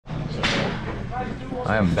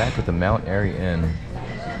I am back at the Mount Airy Inn,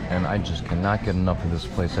 and I just cannot get enough of this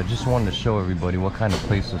place. I just wanted to show everybody what kind of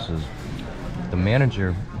place this is. The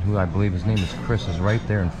manager, who I believe his name is Chris, is right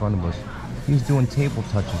there in front of us. He's doing table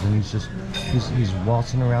touches, and he's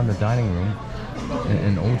waltzing around the dining room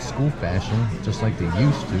in old school fashion, just like they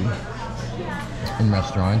used to in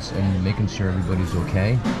restaurants, and making sure everybody's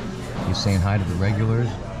okay. He's saying hi to the regulars.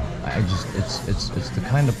 It's the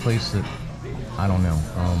kind of place that, I don't know,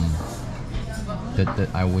 that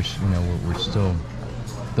I wish, you know, we're still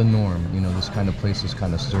the norm. You know, this kind of place, this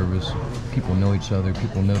kind of service. People know each other.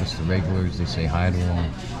 People notice the regulars. They say hi to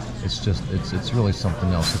them. It's really something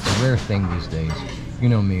else. It's a rare thing these days. You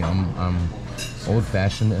know me. I'm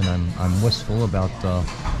old-fashioned, and I'm wistful about the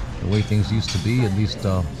way things used to be. At least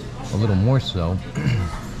a little more so.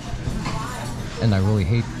 And I really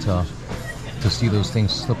hate to see those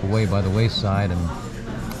things slip away by the wayside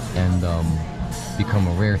and become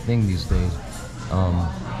a rare thing these days.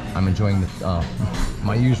 I'm enjoying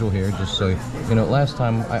my usual here, just so you know. Last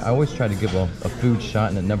time I always try to give a food shot,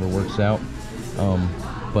 and it never works out.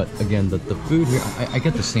 But again, the food here, I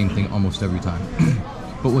get the same thing almost every time.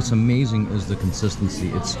 But what's amazing is the consistency.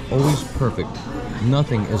 It's always perfect.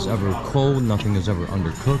 Nothing is ever cold. Nothing is ever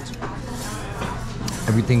undercooked.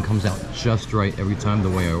 Everything comes out just right every time, the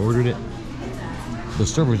way I ordered it. The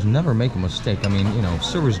servers never make a mistake. I mean, you know,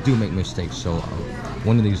 servers do make mistakes. So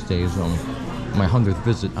one of these days, my 100th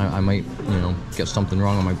visit, I might, you know, get something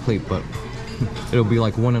wrong on my plate, but it'll be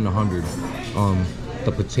like 1 in 100.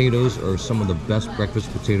 The potatoes are some of the best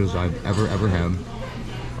breakfast potatoes I've ever had.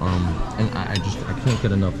 And I can't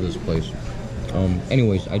get enough of this place.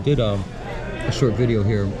 Anyways, I did a short video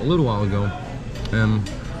here a little while ago, and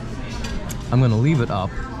I'm gonna leave it up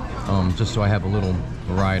just so I have a little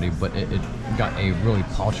variety, but it got a really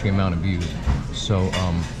paltry amount of views. So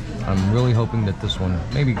I'm really hoping that this one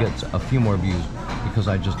maybe gets a few more views, because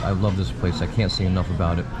I love this place. I can't say enough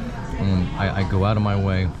about it. I go out of my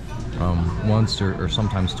way once or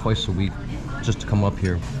sometimes twice a week just to come up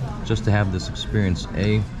here, just to have this experience.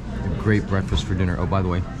 A great breakfast for dinner. Oh, by the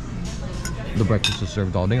way, the breakfast is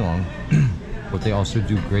served all day long, but they also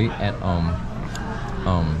do great at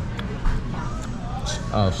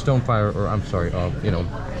stone fire, or I'm sorry, you know,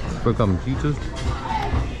 brick oven pizzas.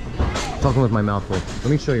 Talking with my mouth full.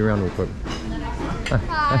 Let me show you around real quick.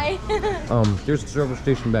 Hi. There's the service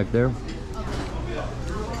station back there.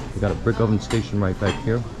 We got a brick oven station right back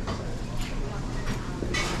here.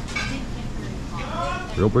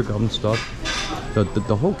 Real brick oven stuff.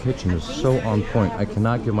 The whole kitchen is so on point. I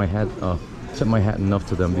cannot give my hat, tip my hat enough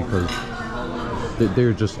to them, because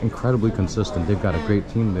they're just incredibly consistent. They've got a great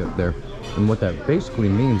team there. And what that basically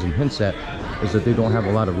means and hints at is that they don't have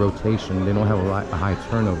a lot of rotation. They don't have a high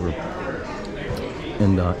turnover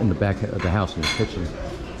in the back of the house, in the kitchen.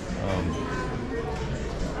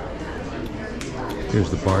 Here's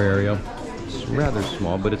the bar area. It's rather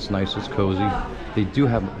small, but it's nice. It's cozy. They do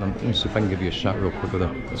have. Let me see if I can give you a shot real quick of it.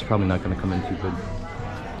 It's probably not going to come in too good.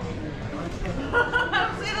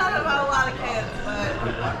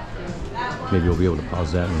 Maybe you'll be able to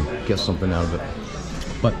pause that and get something out of it.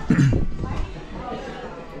 But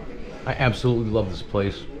I absolutely love this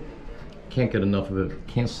place. Can't get enough of it.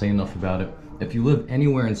 Can't say enough about it. If you live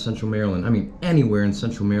anywhere in Central Maryland, I mean anywhere in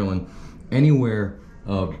Central Maryland, anywhere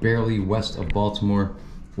barely west of Baltimore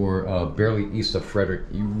or barely east of Frederick,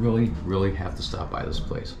 you really have to stop by this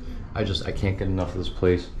place. I can't get enough of this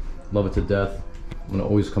place. Love it to death. I'm gonna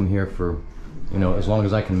always come here for, you know, as long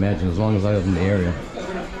as I can imagine, as long as I live in the area.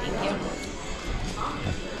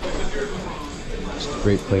 It's a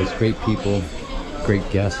great place, great people, great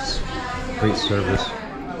guests, great service,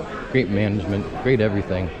 great management, great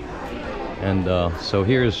everything. And so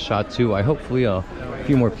here's shot 2. I hopefully a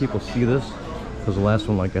few more people see this, because the last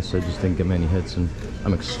one, like I said, just didn't get many hits, and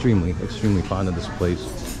I'm extremely fond of this place.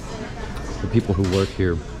 The people who work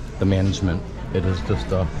here, the management, it is just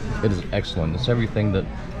it is excellent. It's everything that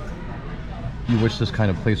you wish this kind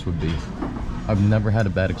of place would be. I've never had a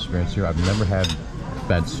bad experience here. I've never had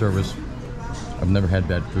bad service. I've never had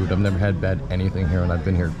bad food. I've never had bad anything here, and I've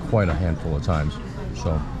been here quite a handful of times.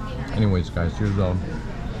 So anyways, guys, here's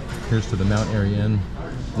to the Mount Airy Inn.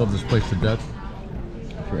 Love this place to death.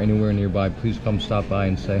 If you're anywhere nearby, please come stop by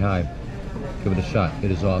and say hi. Give it a shot. It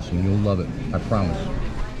is awesome. You'll love it. I promise.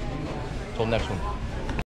 Till next one.